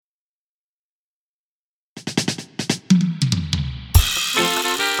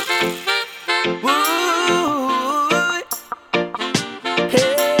Ooh,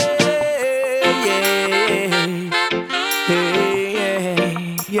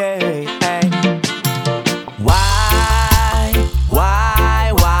 hey, yeah. Why?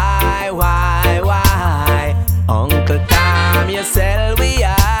 Uncle Tom, you sell we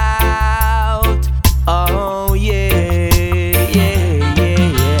out. Oh yeah.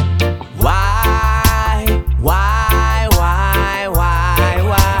 Why?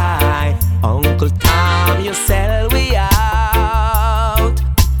 Uncle Tom, you sell we out.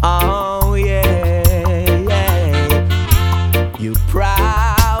 Oh yeah. You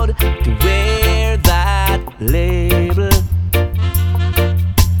proud to wear that label,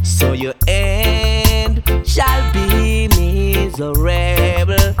 so your end shall be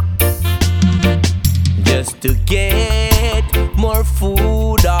miserable. Just to get more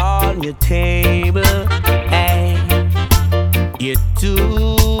food on your table. Hey, you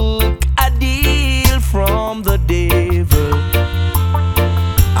took a deal from the devil.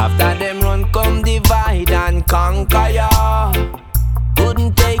 After them run, come divide and conquer ya.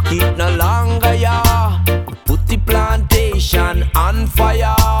 Couldn't take it no longer, ya. Put the plantation on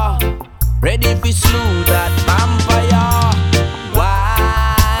fire, ready for slew that vampire. Why?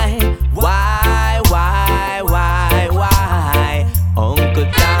 Uncle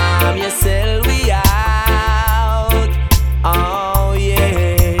Tom, you sell we out. Oh yeah.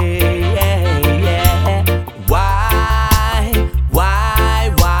 Why?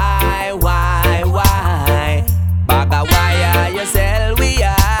 Baga wire, you sell we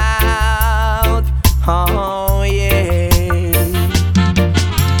out. Oh yeah.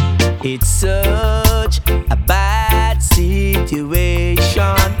 It's such a bad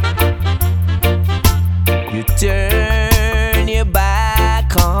situation. You turn your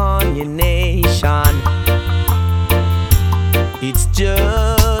back on your nation. It's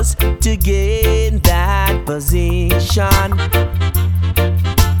just to gain that position.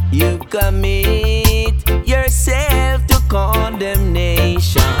 You commit yourself to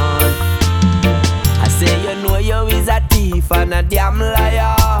condemnation. I say you know you is a thief and a damn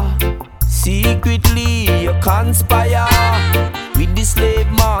liar. Secretly you conspire with the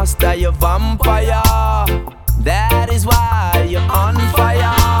slave master, you vampire. That is why you're on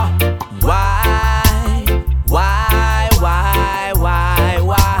fire. Why?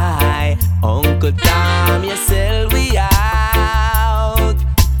 Uncle Tom, you sell we out.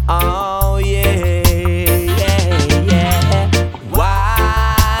 Oh yeah.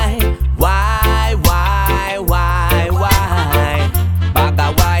 Why?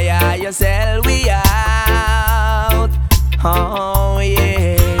 Baga wire, you sell we out. Oh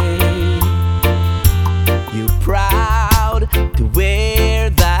yeah. You proud to wear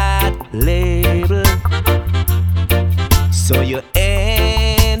that label, so your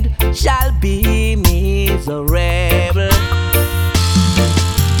end shall be miserable.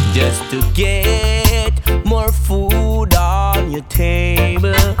 Just to get more food on your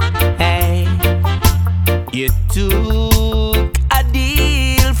table. Hey, you took a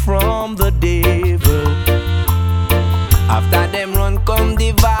deal from the devil. After them run, come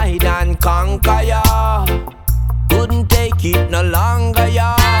divide and conquer ya. Couldn't take it no longer,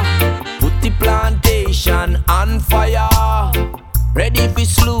 ya. Put the plantation on fire, ready for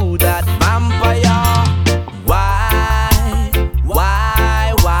slew